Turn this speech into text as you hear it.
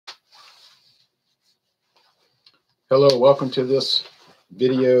Hello, welcome to this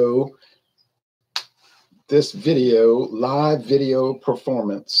video. Live video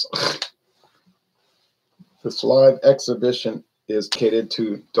performance. This live exhibition is catered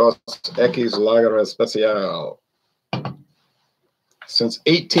to Dos Equis Lager Especial. Since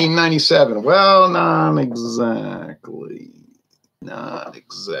 1897. Well, not exactly. Not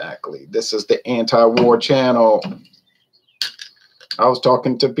exactly. This is the anti-war channel. I was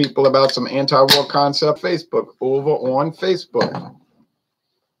talking to people about some anti-war concept over on Facebook.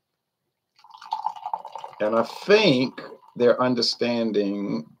 And I think they're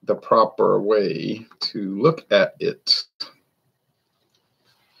understanding the proper way to look at it.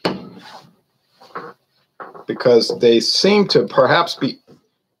 Because they seem to perhaps be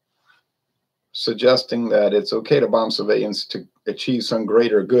suggesting that it's okay to bomb civilians to achieve some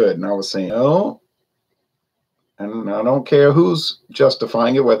greater good. And I was saying, no. And I don't care who's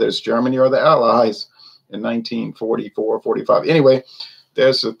justifying it, whether it's Germany or the Allies in 1944, 45. Anyway,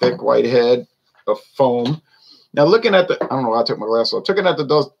 there's a thick white head of foam. Now looking at the, I don't know why I took my glasses off. Looking at the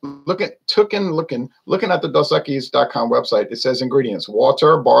dosequis.com website, it says ingredients: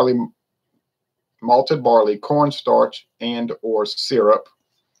 water, barley, malted barley, cornstarch, and or syrup.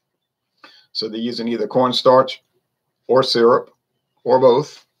 So they're using either cornstarch or syrup or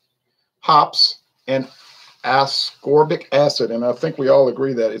both. Hops and ascorbic acid, and I think we all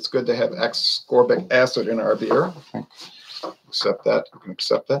agree that it's good to have ascorbic acid in our beer. Accept that. You can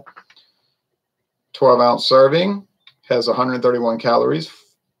accept that. 12-ounce serving, has 131 calories.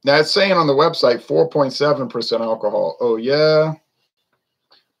 Now it's saying on the website 4.7% alcohol. Oh yeah,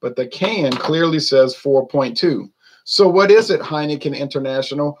 but the can clearly says 4.2. So what is it? Heineken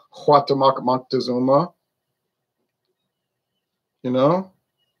International, Moctezuma. You know.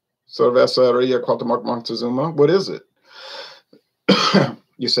 Cerveceria Cuauhtémoc Moctezuma. What is it?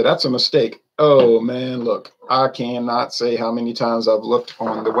 You said that's a mistake. Oh man, look, I cannot say how many times I've looked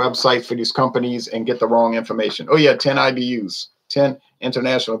on the website for these companies and get the wrong information. Oh yeah, 10 IBUs, 10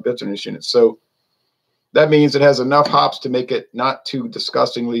 international bitterness units. So that means it has enough hops to make it not too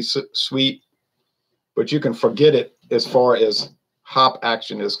disgustingly sweet, but you can forget it as far as hop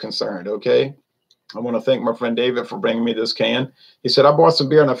action is concerned. Okay. I want to thank my friend David for bringing me this can. He said, I bought some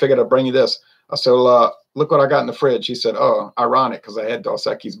beer and I figured I'd bring you this. I said, look what I got in the fridge. He said, oh, ironic, because I had Dos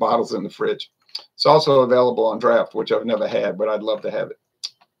Equis bottles in the fridge. It's also available on draft, which I've never had, but I'd love to have it.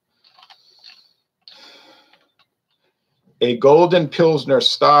 A golden Pilsner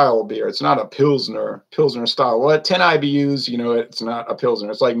style beer. It's not a Pilsner style. Well, at 10 IBUs, you know, it's not a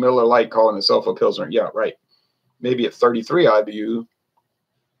Pilsner. It's like Miller Lite calling itself a Pilsner. Yeah, right. Maybe at 33 IBU.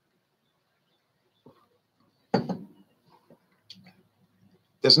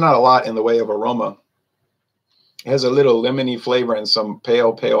 There's not a lot in the way of aroma. It has a little lemony flavor and some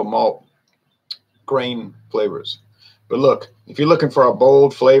pale malt grain flavors. But look, if you're looking for a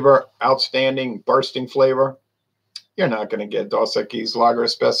bold flavor, outstanding, bursting flavor, you're not going to get Dos Equis Lager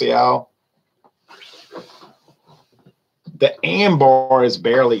Especial. The amber is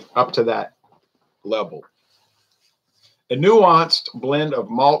barely up to that level. A nuanced blend of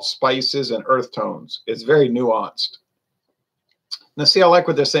malt, spices, and earth tones. It's very nuanced. Now, see, I like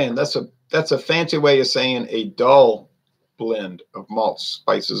what they're saying. That's a fancy way of saying a dull blend of malts,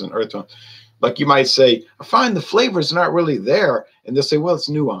 spices, and earth tones. Like you might say, I find the flavor's not really there. And they'll say, well, it's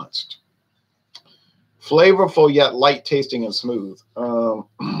nuanced. Flavorful yet light tasting and smooth.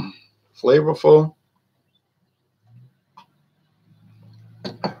 Flavorful.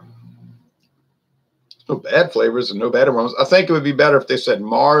 No bad flavors and no bad aromas. I think it would be better if they said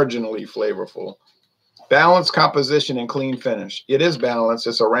marginally flavorful. Balanced composition and clean finish. It is balanced.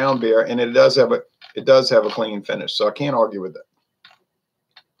 It's a round beer, and it does have a clean finish. So I can't argue with that.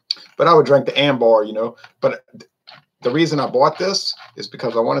 But I would drink the amber, you know. But the reason I bought this is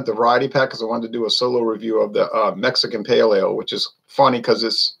because I wanted the variety pack, because I wanted to do a solo review of the Mexican Pale Ale, which is funny because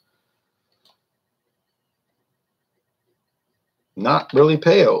it's not really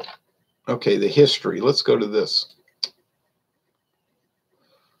pale. Okay, the history. Let's go to this.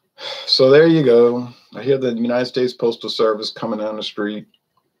 So there you go. I hear the United States Postal Service coming down the street.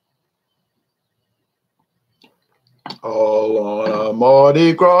 All on a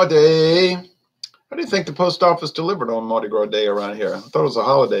Mardi Gras day. How do you think the post office delivered on Mardi Gras day around here? I thought it was a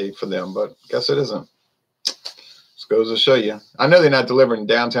holiday for them, but guess it isn't. This goes to show you. I know they're not delivering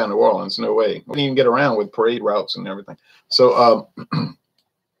downtown New Orleans. No way. We didn't even get around with parade routes and everything. So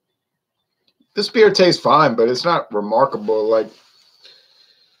this beer tastes fine, but it's not remarkable. Like,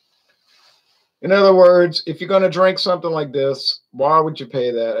 in other words, if you're going to drink something like this, why would you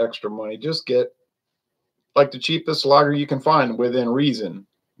pay that extra money? Just get like the cheapest lager you can find within reason.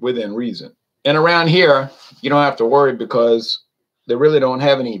 Within reason. And around here, you don't have to worry because they really don't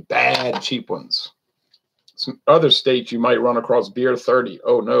have any bad cheap ones. Some other states you might run across beer 30.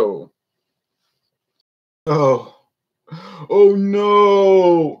 Oh no. Oh. Oh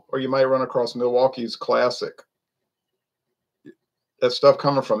no. Or you might run across Milwaukee's Classic. That stuff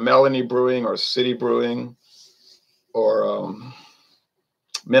coming from Melanie Brewing or City Brewing or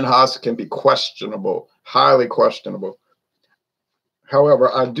Minhas can be questionable, highly questionable.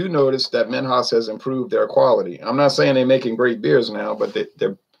 However, I do notice that Minhas has improved their quality. I'm not saying they're making great beers now, but they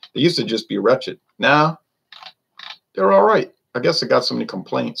used to just be wretched. Now they're all right. I guess they got so many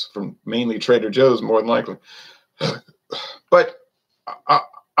complaints from mainly Trader Joe's, more than likely. But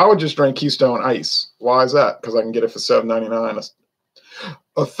I would just drink Keystone Ice. Why is that? Because I can get it for $7.99,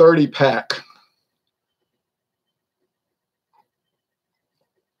 a 30 pack.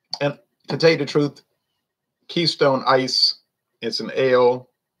 And to tell you the truth, Keystone Ice, it's an ale,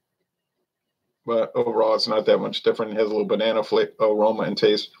 but overall it's not that much different. It has a little banana flavor, aroma, and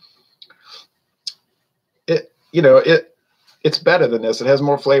taste. It's better than this. It has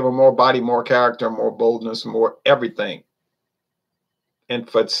more flavor, more body, more character, more boldness, more everything. And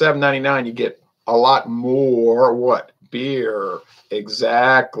for $7.99, you get a lot more what? Beer.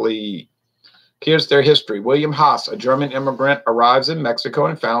 Exactly. Here's their history. William Haas, a German immigrant, arrives in Mexico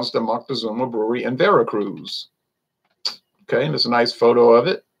and founds the Moctezuma Brewery in Veracruz. Okay, and there's a nice photo of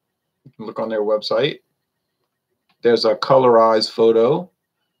it. You can look on their website. There's a colorized photo.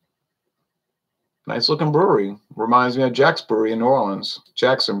 Nice looking brewery. Reminds me of Jack's Brewery in New Orleans.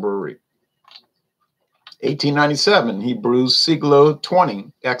 Jackson Brewery. 1897, he brews Siglo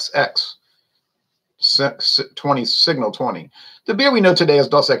 20 XX. 20 Signal 20. The beer we know today as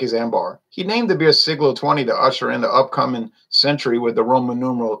Dos Equis Ambar. He named the beer Siglo 20 to usher in the upcoming century with the Roman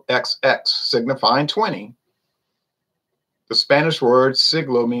numeral XX, signifying 20. The Spanish word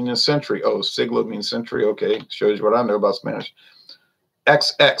siglo means century. Oh, siglo means century. Okay, shows you what I know about Spanish.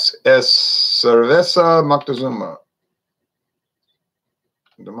 XX es Cerveza Moctezuma.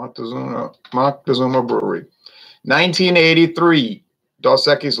 The Moctezuma Brewery. 1983, Dos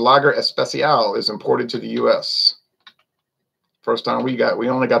Equis Lager Especial is imported to the U.S. First time we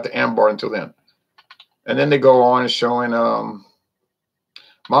only got the Ambar until then. And then they go on showing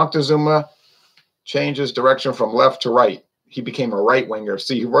Moctezuma changes direction from left to right. He became a right-winger.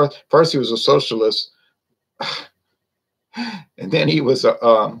 See, first he was a socialist, and then he was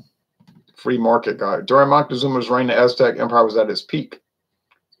a free market guy. During Moctezuma's reign, the Aztec Empire was at its peak.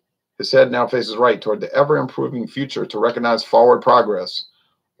 His head now faces right toward the ever-improving future to recognize forward progress.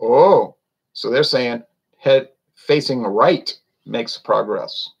 Oh, so they're saying head facing right makes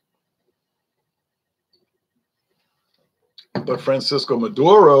progress. But Francisco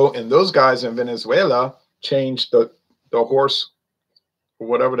Maduro and those guys in Venezuela changed the horse,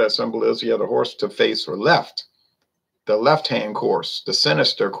 whatever that symbol is. He had a horse to face or left. The left-hand course, the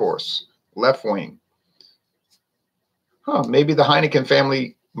sinister course, left wing. Huh, maybe the Heineken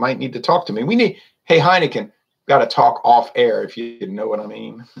family might need to talk to me. Hey, Heineken, got to talk off air, if you know what I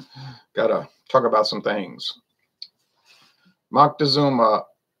mean. Got to talk about some things. Moctezuma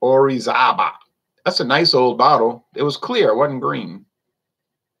Orizaba. That's a nice old bottle. It was clear. It wasn't green.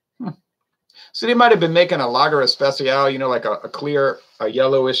 So they might have been making a lager especial, you know, like a clear, a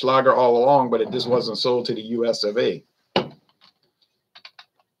yellowish lager all along, but it just wasn't sold to the U.S. of A. Then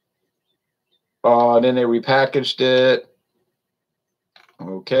they repackaged it.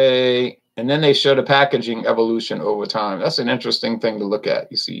 Okay. And then they show the packaging evolution over time. That's an interesting thing to look at,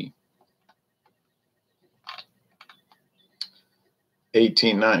 you see.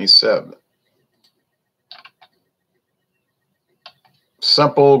 1897.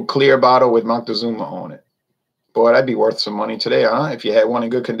 Simple, clear bottle with Moctezuma on it. Boy, that'd be worth some money today, huh? If you had one in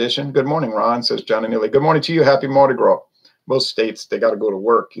good condition. Good morning, Ron, says Johnny Neely. Good morning to you. Happy Mardi Gras. Most states, they got to go to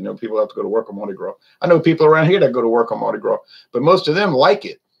work. You know, people have to go to work on Mardi Gras. I know people around here that go to work on Mardi Gras, but most of them like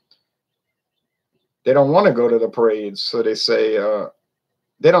it. They don't want to go to the parades, so they say,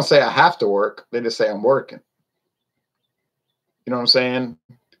 they don't say I have to work. They just say I'm working. You know what I'm saying?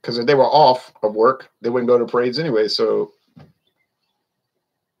 Because if they were off of work, they wouldn't go to parades anyway. So,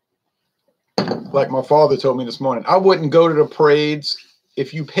 like my father told me this morning, I wouldn't go to the parades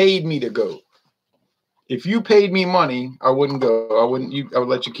if you paid me to go. If you paid me money, I wouldn't go. I would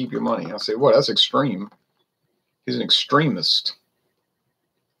let you keep your money. I say, well, that's extreme. He's an extremist.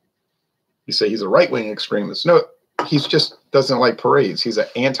 You say he's a right-wing extremist. No, he just doesn't like parades. He's an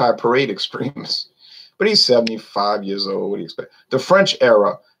anti-parade extremist. But he's 75 years old. What do you expect? The French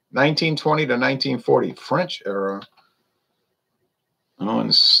era, 1920 to 1940. French era. I don't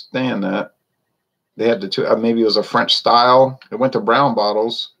understand that. They had the two. Maybe it was a French style. It went to brown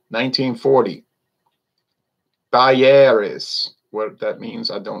bottles. 1940. Bayeres. What that means,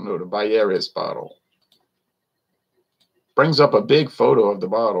 I don't know. The Bayeres bottle. Brings up a big photo of the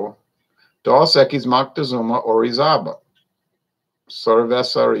bottle. Dos Equis Moctezuma Orizaba.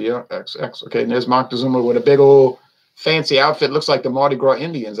 Cerveceria XX. Okay, and there's Moctezuma with a big old fancy outfit. Looks like the Mardi Gras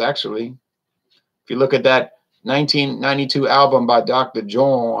Indians, actually. If you look at that 1992 album by Dr.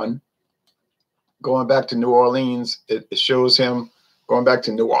 John, going back to New Orleans, it shows him going back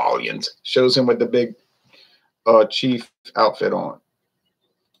to New Orleans, shows him with the big chief outfit on.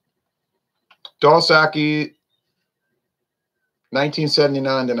 Dos Equis,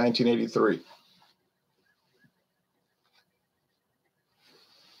 1979 to 1983.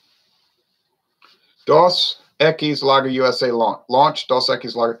 Dos Equis Lager USA launch Dos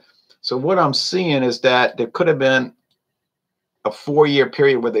Equis Lager. So what I'm seeing is that there could have been a 4-year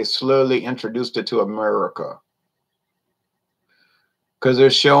period where they slowly introduced it to America. Because they're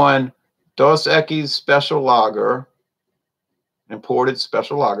showing Dos Equis Special Lager, imported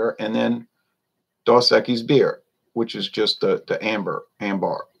Special Lager, and then Dos Equis beer, which is just the amber.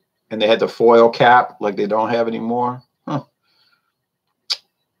 And they had the foil cap like they don't have anymore. Huh.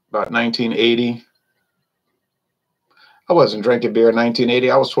 About 1980. I wasn't drinking beer in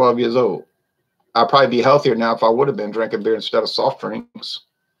 1980. I was 12 years old. I'd probably be healthier now if I would have been drinking beer instead of soft drinks.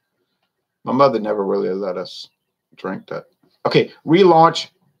 My mother never really let us drink that. Okay, relaunch.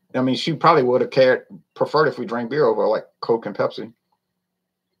 I mean, she probably would have preferred if we drank beer over like Coke and Pepsi.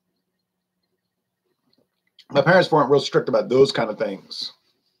 My parents weren't real strict about those kind of things.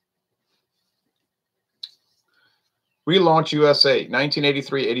 Relaunch USA,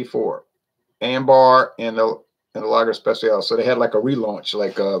 1983-84. Ambar and the Lager Especial. So they had like a relaunch,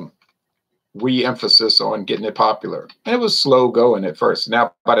 like re-emphasis on getting it popular. And it was slow going at first.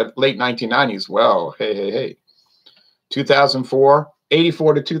 Now, by the late 1990s, well, hey. 2004,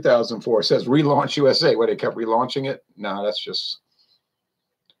 84 to 2004. It says relaunch USA. Where they kept relaunching it? No, that's just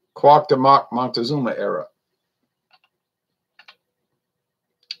Cuauhtémoc Montezuma era.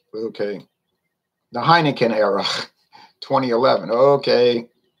 Okay. The Heineken era, 2011. Okay.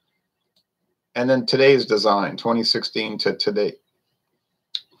 And then today's design, 2016 to today.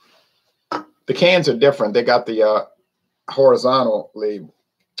 The cans are different. They got the horizontal label.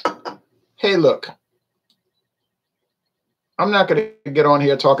 Hey, look. I'm not going to get on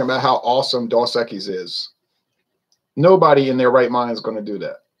here talking about how awesome Dos Equis is. Nobody in their right mind is going to do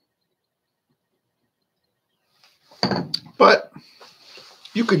that. But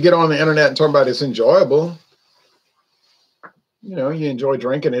you could get on the internet and talk about it's enjoyable. You know, you enjoy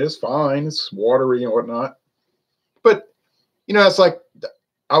drinking it. It's fine. It's watery and whatnot. But, you know, it's like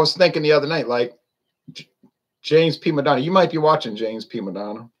I was thinking the other night, like James P. Madonna. You might be watching James P.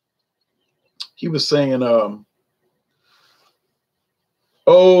 Madonna. He was saying,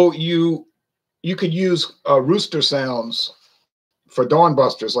 oh, you could use rooster sounds for dawn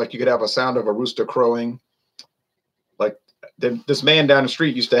busters. Like you could have a sound of a rooster crowing. Like this man down the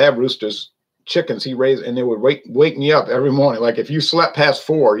street used to have roosters, chickens he raised, and they would wake me up every morning. Like if you slept past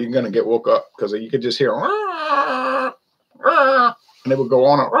 4, you're going to get woke up because you could just hear, and they would go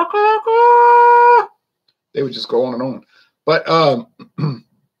on. They would just go on and on. But,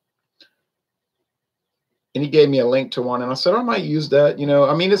 and he gave me a link to one, and I said, I might use that. You know,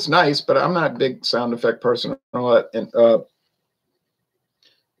 I mean, it's nice, but I'm not a big sound effect person and all that. And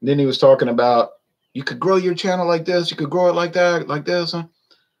then he was talking about, you could grow your channel like this. You could grow it like that, like this. Huh?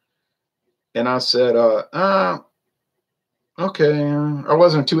 And I said, okay. I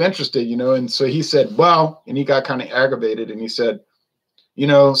wasn't too interested, you know. And so he said, well, and he got kind of aggravated. And he said, you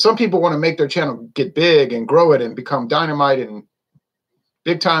know, some people want to make their channel get big and grow it and become dynamite and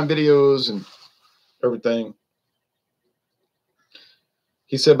big time videos and everything.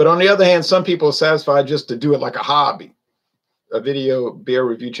 He said, but on the other hand, some people are satisfied just to do it like a hobby, a video beer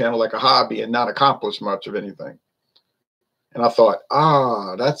review channel like a hobby and not accomplish much of anything. And I thought,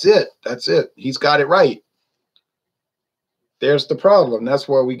 that's it. That's it. He's got it right. There's the problem. That's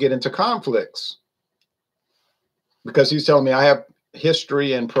where we get into conflicts. Because he's telling me I have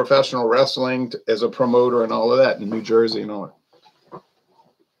history in professional wrestling as a promoter and all of that in New Jersey and all that.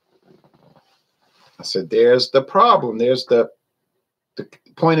 I said, there's the problem. There's the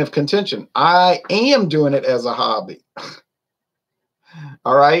point of contention. I am doing it as a hobby.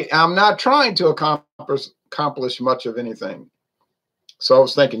 All right. I'm not trying to accomplish much of anything. So I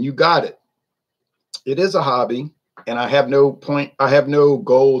was thinking, you got it. It is a hobby, and I have no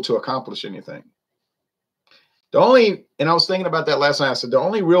goal to accomplish anything. And I was thinking about that last night. I said, the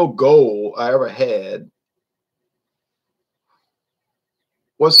only real goal I ever had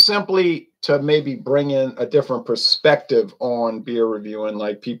was simply to maybe bring in a different perspective on beer reviewing,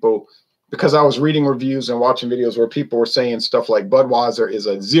 like people, because I was reading reviews and watching videos where people were saying stuff like Budweiser is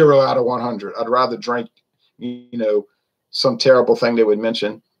a 0 out of 100. I'd rather drink, some terrible thing they would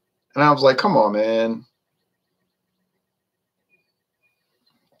mention. And I was like, come on, man.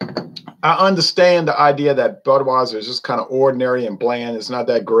 I understand the idea that Budweiser is just kind of ordinary and bland. It's not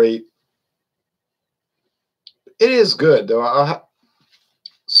that great. It is good, though.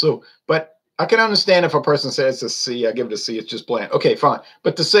 But I can understand if a person says it's a C, I give it a C, it's just bland. Okay, fine.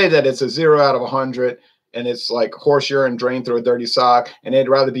 But to say that it's a 0 out of 100 and it's like horse urine drained through a dirty sock, and they'd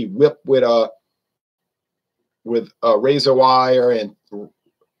rather be whipped with a razor wire and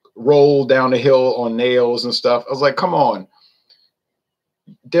rolled down the hill on nails and stuff. I was like, come on.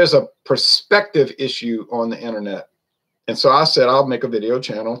 There's a perspective issue on the internet. And so I said, I'll make a video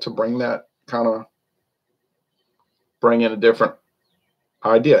channel to bring in a different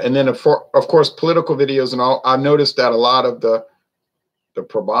idea. And then of course, political videos and all, I noticed that a lot of the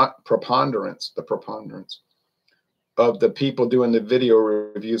preponderance of the people doing the video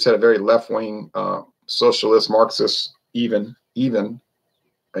reviews had a very left-wing, socialist, Marxist, even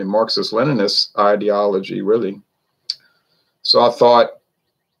a Marxist-Leninist ideology, really. So I thought,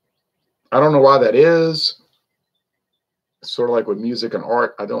 I don't know why that is. It's sort of like with music and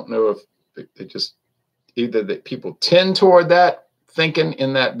art. I don't know if they just, either that people tend toward that thinking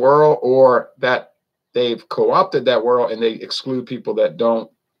in that world, or that they've co-opted that world and they exclude people that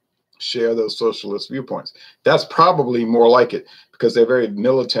don't share those socialist viewpoints. That's probably more like it, because they're very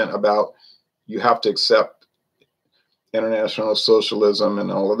militant about you have to accept international socialism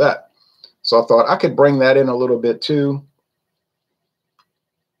and all of that. So I thought I could bring that in a little bit too,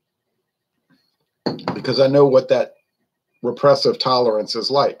 because I know what that repressive tolerance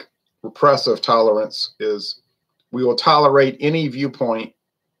is like. Repressive tolerance is, we will tolerate any viewpoint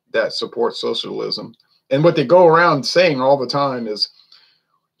that supports socialism. And what they go around saying all the time is,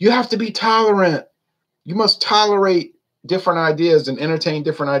 you have to be tolerant. You must tolerate different ideas and entertain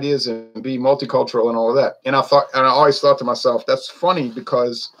different ideas and be multicultural and all of that. And I always thought to myself, that's funny,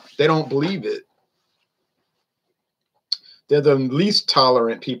 because they don't believe it. They're the least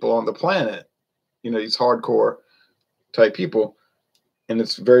tolerant people on the planet. These hardcore type people. And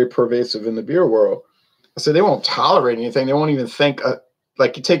it's very pervasive in the beer world. So they won't tolerate anything. They won't even think,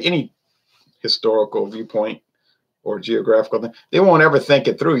 like you take any historical viewpoint or geographical thing, they won't ever think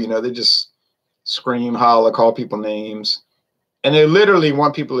it through. They just scream, holler, call people names, and they literally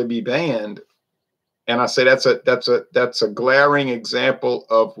want people to be banned. And I say that's a glaring example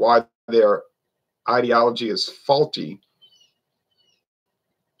of why their ideology is faulty.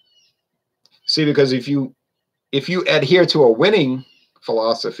 See, because if you adhere to a winning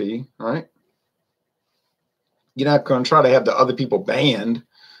philosophy, right, you're not going to try to have the other people banned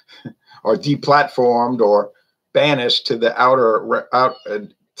or deplatformed or banished to the outer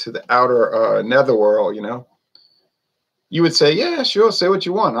netherworld. You would say, yeah, sure, say what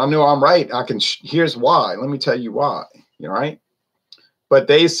you want. I know I'm right. Here's why. Let me tell you why. Right? But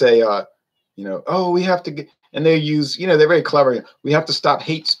they say, oh, we have to get, and they use, they're very clever. We have to stop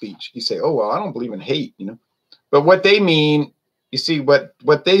hate speech. You say, oh, well, I don't believe in hate. But what they mean, you see, what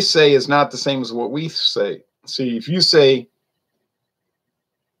they say is not the same as what we say. See, if you say,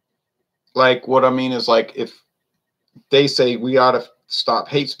 like, what I mean is, like, if they say we ought to stop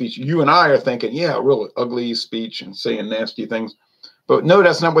hate speech, you and I are thinking, yeah, really ugly speech and saying nasty things. But no,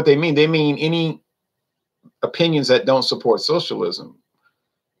 that's not what they mean. They mean any opinions that don't support socialism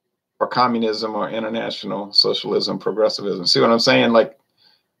or communism or international socialism, progressivism. See what I'm saying? Like,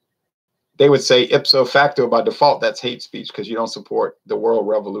 they would say ipso facto, by default, that's hate speech because you don't support the world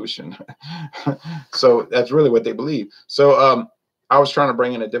revolution. So that's really what they believe. So I was trying to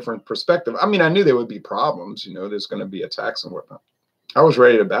bring in a different perspective. I mean, I knew there would be problems. There's going to be attacks and whatnot. I was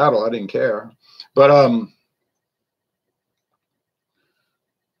ready to battle. I didn't care. But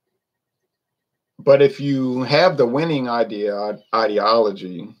if you have the winning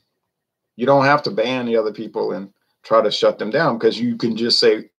ideology, you don't have to ban the other people and try to shut them down, because you can just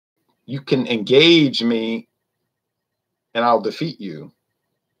say, you can engage me and I'll defeat you.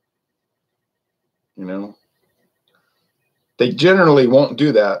 They generally won't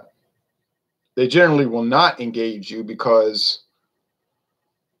do that. They generally will not engage you because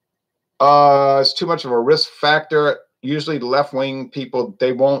it's too much of a risk factor. Usually the left-wing people,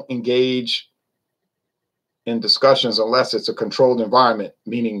 they won't engage in discussions unless it's a controlled environment,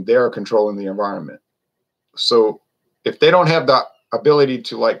 meaning they're controlling the environment. So if they don't have the ability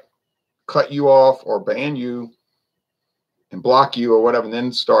to, like, cut you off or ban you and block you or whatever, and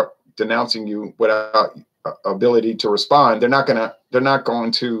then start denouncing you without ability to respond, they're not going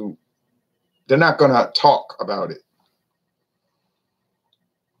to They're not going to talk about it.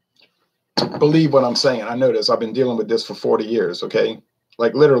 Believe what I'm saying. I know this. I've been dealing with this for 40 years, okay?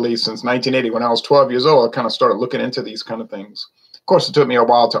 Like literally since 1980, when I was 12 years old, I kind of started looking into these kind of things. Of course, it took me a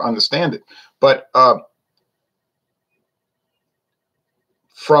while to understand it. But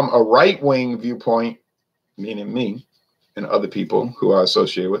from a right-wing viewpoint, meaning me and other people who I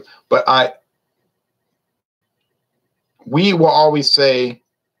associate with, we will always say,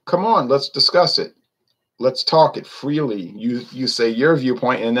 come on, let's discuss it. Let's talk it freely. You say your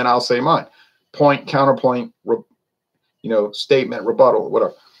viewpoint, and then I'll say mine. Point, counterpoint, statement, rebuttal,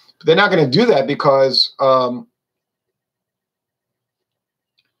 whatever. But they're not going to do that because they're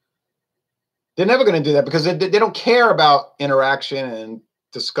never going to do that because they don't care about interaction and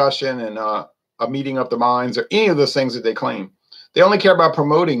discussion and a meeting of the minds or any of those things that they claim. They only care about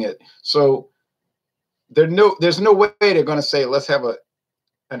promoting it. So there's no way they're going to say, let's have an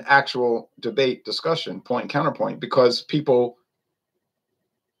actual debate, discussion, point, counterpoint, because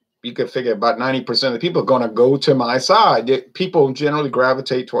you could figure about 90% of the people are going to go to my side. People generally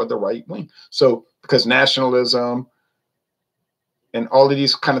gravitate toward the right wing. So because nationalism and all of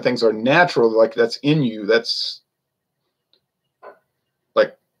these kind of things are natural, like that's in you. That's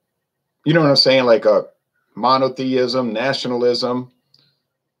like, you know what I'm saying? Like a monotheism, nationalism,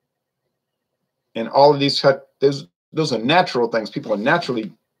 and all of these, those are natural things. People are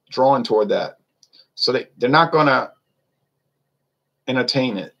naturally drawn toward that. So they're not going to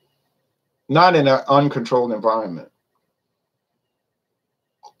entertain it. Not in an uncontrolled environment.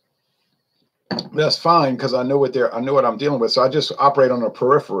 That's fine because I know what I'm dealing with. So I just operate on the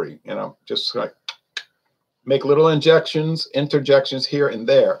periphery, just like make little interjections here and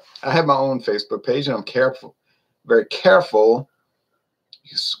there. I have my own Facebook page, and I'm careful, very careful,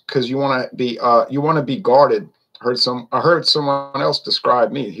 because you want to be guarded. I heard someone else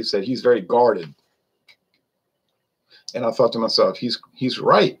describe me. He said he's very guarded, and I thought to myself, he's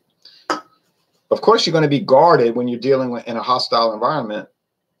right. Of course, you're going to be guarded when you're dealing in a hostile environment,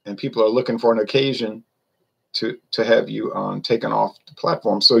 and people are looking for an occasion to have you taken off the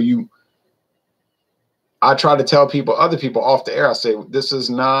platform. So I try to tell other people off the air. I say, this is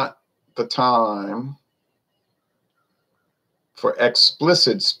not the time for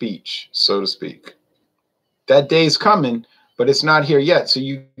explicit speech, so to speak. That day's coming, but it's not here yet. So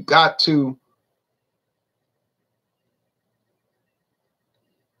you got to.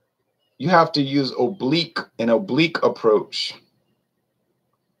 You have to use an oblique approach.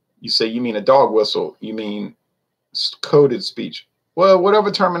 You say, you mean a dog whistle? You mean coded speech? Well,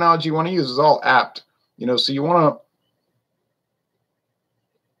 whatever terminology you want to use is all apt, so you want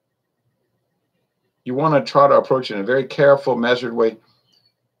to try to approach it in a very careful, measured way.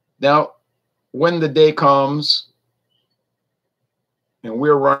 Now, when the day comes and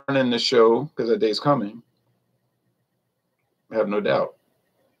we're running the show, because that day's coming, I have no doubt.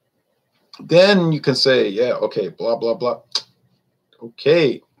 Then you can say, yeah, okay, blah, blah, blah.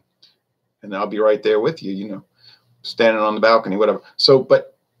 Okay. And I'll be right there with you, standing on the balcony, whatever. So,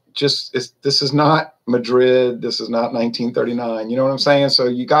 but this is not Madrid. This is not 1939. You know what I'm saying? So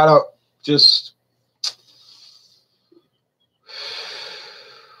you got to just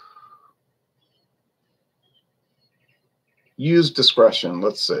use discretion,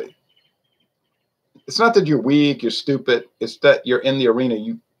 let's say. It's not that you're weak, you're stupid. It's that you're in the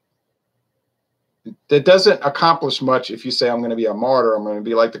arena. That doesn't accomplish much if you say, I'm going to be a martyr. I'm going to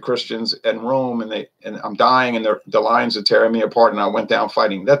be like the Christians in Rome, and I'm dying, and the lions are tearing me apart, and I went down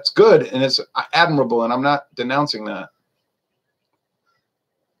fighting. That's good, and it's admirable, and I'm not denouncing that.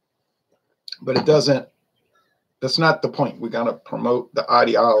 But that's not the point. We got to promote the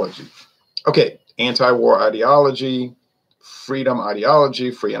ideology. Okay, anti-war ideology, freedom ideology,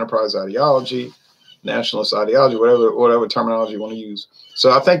 free enterprise ideology, nationalist ideology, whatever terminology you want to use.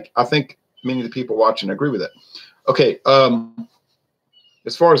 So I think many of the people watching agree with that. Okay,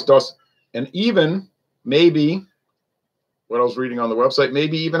 as far as DOS, and even maybe what I was reading on the website,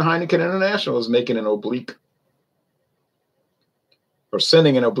 maybe even Heineken International is making an oblique or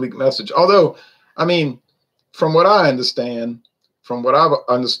sending an oblique message. Although, I mean, from what I understand, from what I've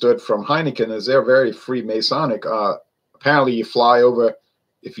understood from Heineken, is they're very Freemasonic. Apparently, if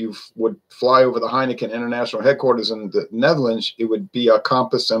you would fly over the Heineken International headquarters in the Netherlands, it would be a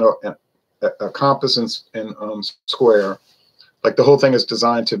compass and a compass and square. Like the whole thing is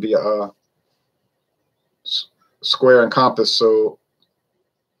designed to be a square and compass. So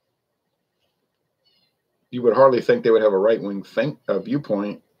you would hardly think they would have a right-wing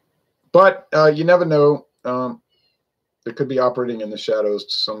viewpoint. But you never know. They could be operating in the shadows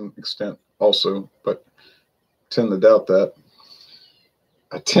to some extent also, but tend to doubt that.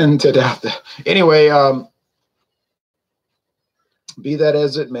 I tend to doubt that. Anyway, be that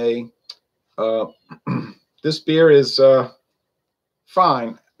as it may, this beer is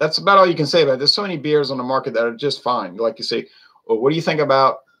fine. That's about all you can say about it. There's so many beers on the market that are just fine. Like you say, well, what do you think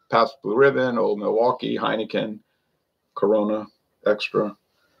about Pabst Blue Ribbon, Old Milwaukee, Heineken, Corona, Extra,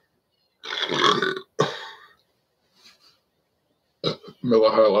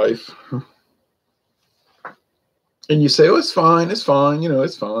 Miller High Life? And you say, oh, it's fine. It's fine. You know,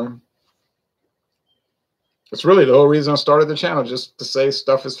 it's fine. It's really the whole reason I started the channel, just to say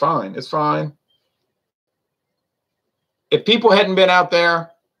stuff is fine. It's fine. If people hadn't been out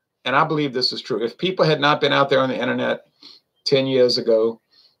there, and I believe this is true, if people had not been out there on the internet 10 years ago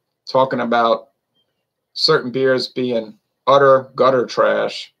talking about certain beers being utter gutter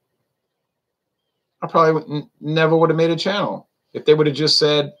trash, I probably never would have made a channel. If they would have just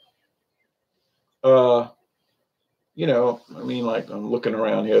said, you know, I mean, like, I'm looking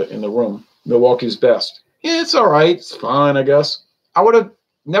around here in the room, Milwaukee's best. Yeah, it's all right. It's fine, I guess. I would have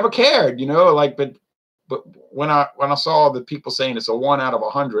never cared, you know, like, but when I saw the people saying it's a 1 out of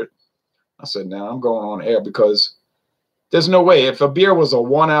 100, I said, nah, I'm going on air, because there's no way. If a beer was a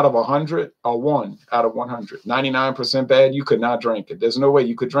 1 out of 100, a 1 out of 100, 99% bad, you could not drink it. There's no way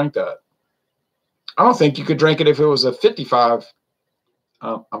you could drink that. I don't think you could drink it if it was a 55.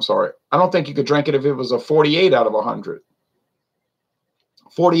 I'm sorry. I don't think you could drink it if it was a 48 out of 100.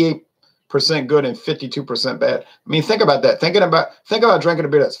 48% good and 52% bad. I mean, think about that. Think about drinking a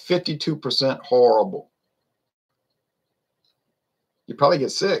beer that's 52% horrible. You probably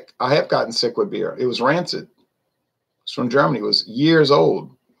get sick. I have gotten sick with beer. It was rancid. It's from Germany. It was years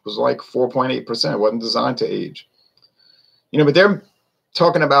old. It was like 4.8%. It wasn't designed to age. You know, but they're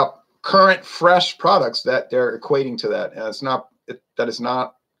talking about current, fresh products that they're equating to that. And it's not, that is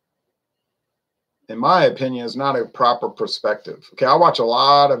not, in my opinion, is not a proper perspective. Okay, I watch a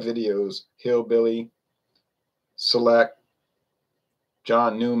lot of videos, Hillbilly, Select,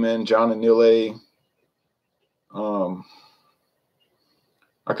 John Newman, John Anile.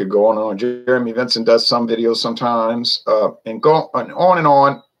 I could go on. Jeremy Vincent does some videos sometimes, and go on and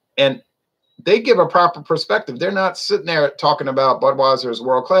on. And they give a proper perspective. They're not sitting there talking about Budweiser is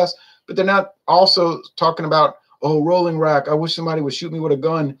world class, but they're not also talking about, oh, Rolling Rock, I wish somebody would shoot me with a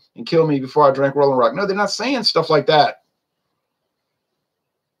gun and kill me before I drank Rolling Rock. No, they're not saying stuff like that.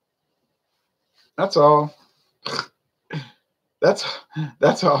 That's all. That's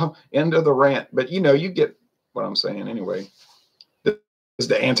all. End of the rant. But, you know, you get what I'm saying anyway. This is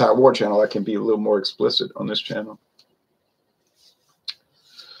the anti-war channel. I can be a little more explicit on this channel.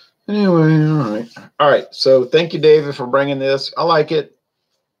 Anyway, all right. All right. So thank you, David, for bringing this. I like it.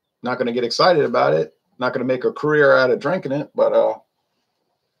 Not going to get excited about it. Not going to make a career out of drinking it, but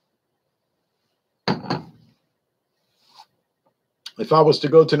if I was to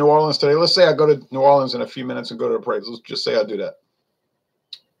go to New Orleans today, let's say I go to New Orleans in a few minutes and go to the parade. Let's just say I do that.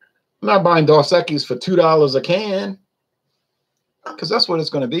 I'm not buying Dos Equis for $2 a can, because that's what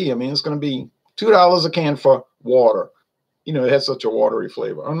it's going to be. I mean, it's going to be $2 a can for water. You know, it has such a watery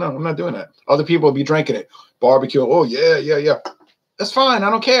flavor. Oh, no, I'm not doing that. Other people will be drinking it. Barbecue. Oh, yeah, yeah, yeah. That's fine.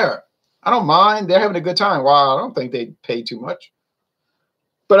 I don't care. I don't mind. They're having a good time. Wow, I don't think they pay too much.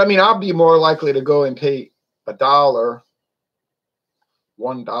 But, I mean, I'll be more likely to go and pay $1,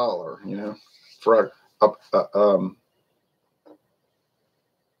 you know, for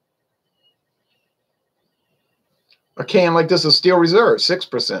a can like this is Steel Reserve,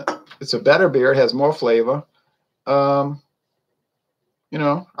 6%. It's a better beer. It has more flavor. You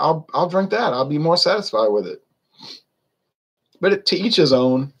know, I'll drink that. I'll be more satisfied with it. But to each his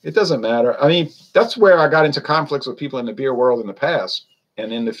own. It doesn't matter. I mean, that's where I got into conflicts with people in the beer world in the past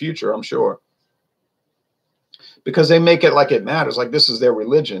and in the future, I'm sure. Because they make it like it matters, like this is their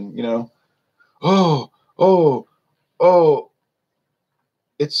religion, you know. Oh,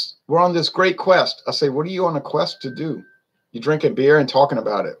 we're on this great quest. I say, what are you on a quest to do? You're drinking beer and talking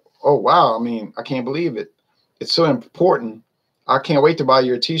about it. Oh, wow. I mean, I can't believe it. It's so important. I can't wait to buy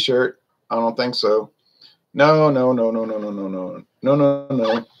your t-shirt. I don't think so. No.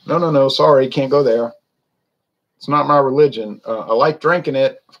 Sorry, can't go there. It's not my religion. I like drinking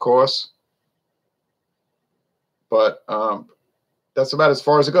it, of course. But that's about as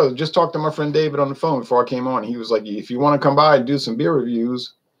far as it goes. Just talked to my friend David on the phone before I came on. He was like, if you want to come by and do some beer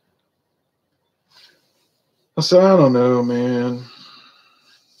reviews. I said, I don't know, man.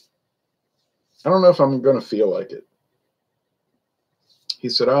 I don't know if I'm going to feel like it. He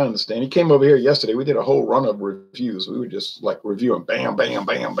said, I understand. He came over here yesterday. We did a whole run of reviews. We were just like reviewing bam, bam,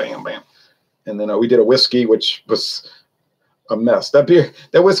 bam, bam, bam. And then we did a whiskey, which was a mess. That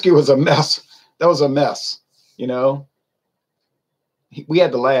whiskey was a mess. That was a mess, you know. we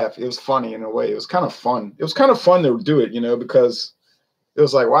had to laugh. It was funny in a way. It was kind of fun. It was kind of fun to do it, you know, because it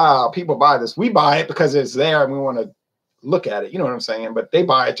was like, wow, people buy this. We buy it because it's there and we want to look at it. You know what I'm saying? But they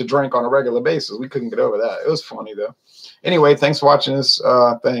buy it to drink on a regular basis. We couldn't get over that. It was funny though. Anyway, thanks for watching this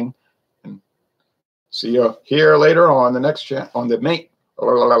thing. And see you here later on the next channel, on the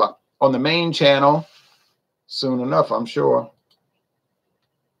main channel soon enough, I'm sure.